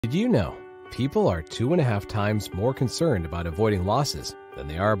Did you know people are 2.5 times more concerned about avoiding losses than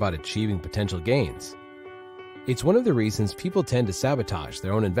they are about achieving potential gains? It's one of the reasons people tend to sabotage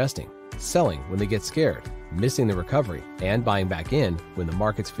their own investing, selling when they get scared, missing the recovery, and buying back in when the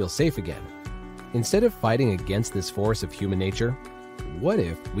markets feel safe again. Instead of fighting against this force of human nature, what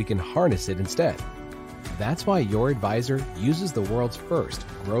if we can harness it instead? That's why your advisor uses the world's first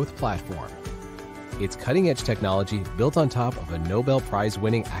growth platform. It's cutting-edge technology built on top of a Nobel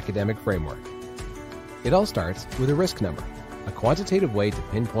Prize-winning academic framework. It all starts with a risk number, a quantitative way to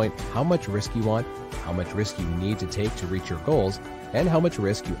pinpoint how much risk you want, how much risk you need to take to reach your goals, and how much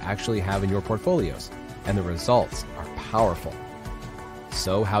risk you actually have in your portfolios. And the results are powerful.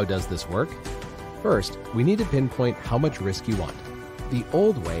 So how does this work? First, we need to pinpoint how much risk you want. The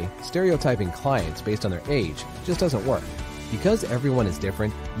old way, stereotyping clients based on their age, just doesn't work. Because everyone is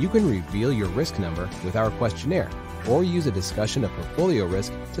different, you can reveal your risk number with our questionnaire, or use a discussion of portfolio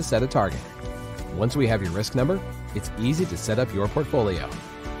risk to set a target. Once we have your risk number, it's easy to set up your portfolio.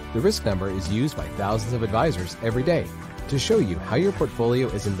 The risk number is used by thousands of advisors every day to show you how your portfolio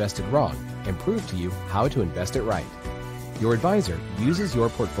is invested wrong and prove to you how to invest it right. Your advisor uses your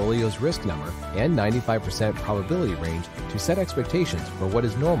portfolio's risk number and 95% probability range to set expectations for what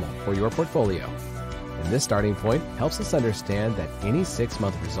is normal for your portfolio. And this starting point helps us understand that any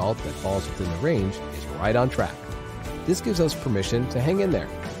 6-month result that falls within the range is right on track. This gives us permission to hang in there,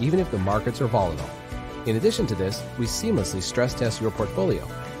 even if the markets are volatile. In addition to this, we seamlessly stress test your portfolio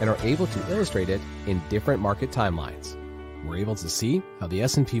and are able to illustrate it in different market timelines. We're able to see how the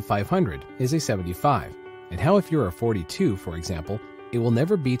S&P 500 is a 75, and how if you're a 42, for example, it will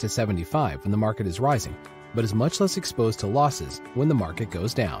never beat a 75 when the market is rising, but is much less exposed to losses when the market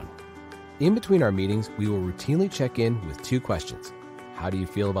goes down. In between our meetings, we will routinely check in with 2 questions. How do you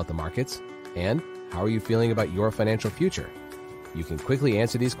feel about the markets? And how are you feeling about your financial future? You can quickly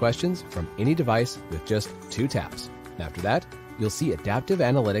answer these questions from any device with just 2 taps. After that, you'll see adaptive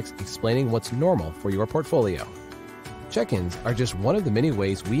analytics explaining what's normal for your portfolio. Check-ins are just one of the many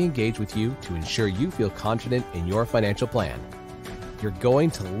ways we engage with you to ensure you feel confident in your financial plan. You're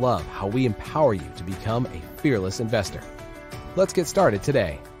going to love how we empower you to become a fearless investor. Let's get started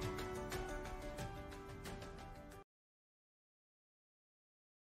today.